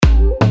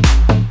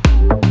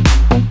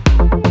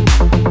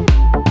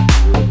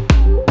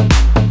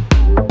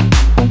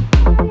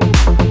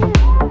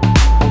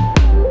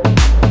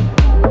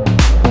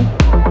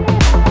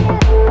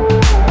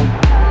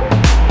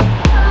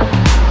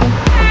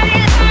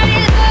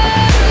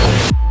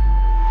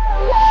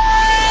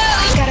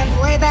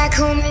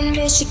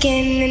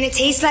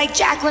tastes like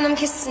Jack when I'm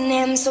kissing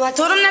him. So I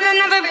told him that I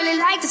never really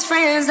liked his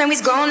friends. Now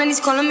he's gone and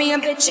he's calling me a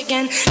bitch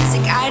again. He's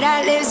a guy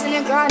that lives in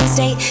a garden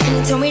state, and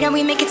he told me that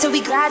we make it till we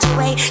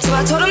graduate. So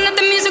I told him that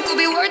the music will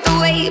be worth the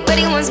wait, but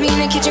he wants me in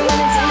the kitchen when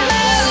it's dinner.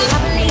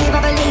 I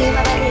believe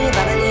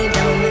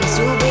that we're meant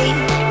to be.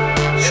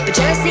 But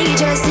jealousy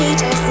get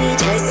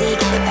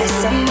the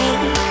best of me.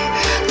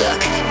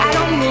 Look, I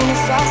don't mean to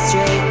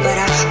frustrate, but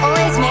I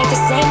always make the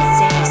same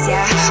mistakes.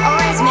 Yeah,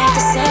 always make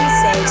the same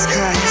mistakes.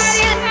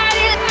 Cause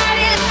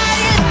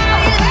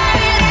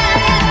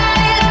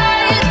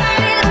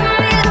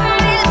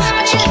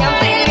but you can't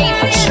blame me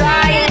for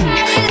trying.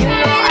 You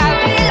know I'd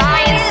be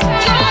lying. So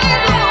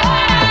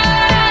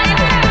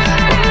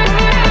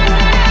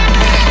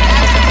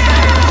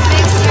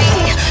fix me.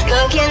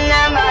 Looking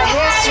at my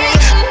history.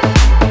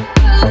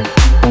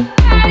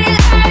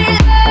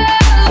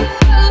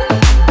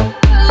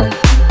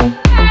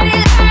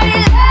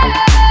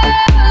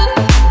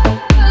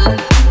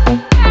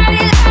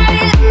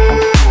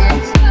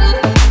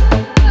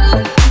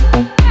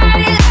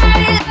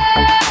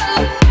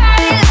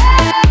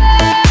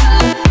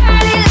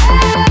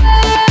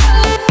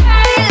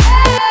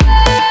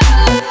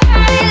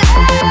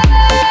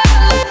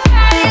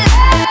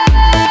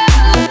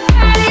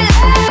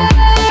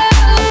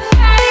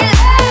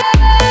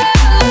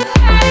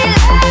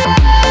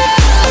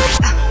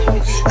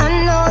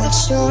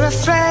 You're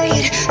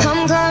afraid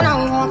I'm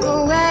gonna walk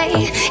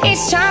away.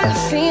 It's time to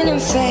feel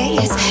and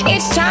face.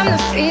 It's time to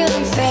feel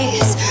and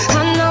face.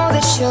 I know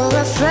that you're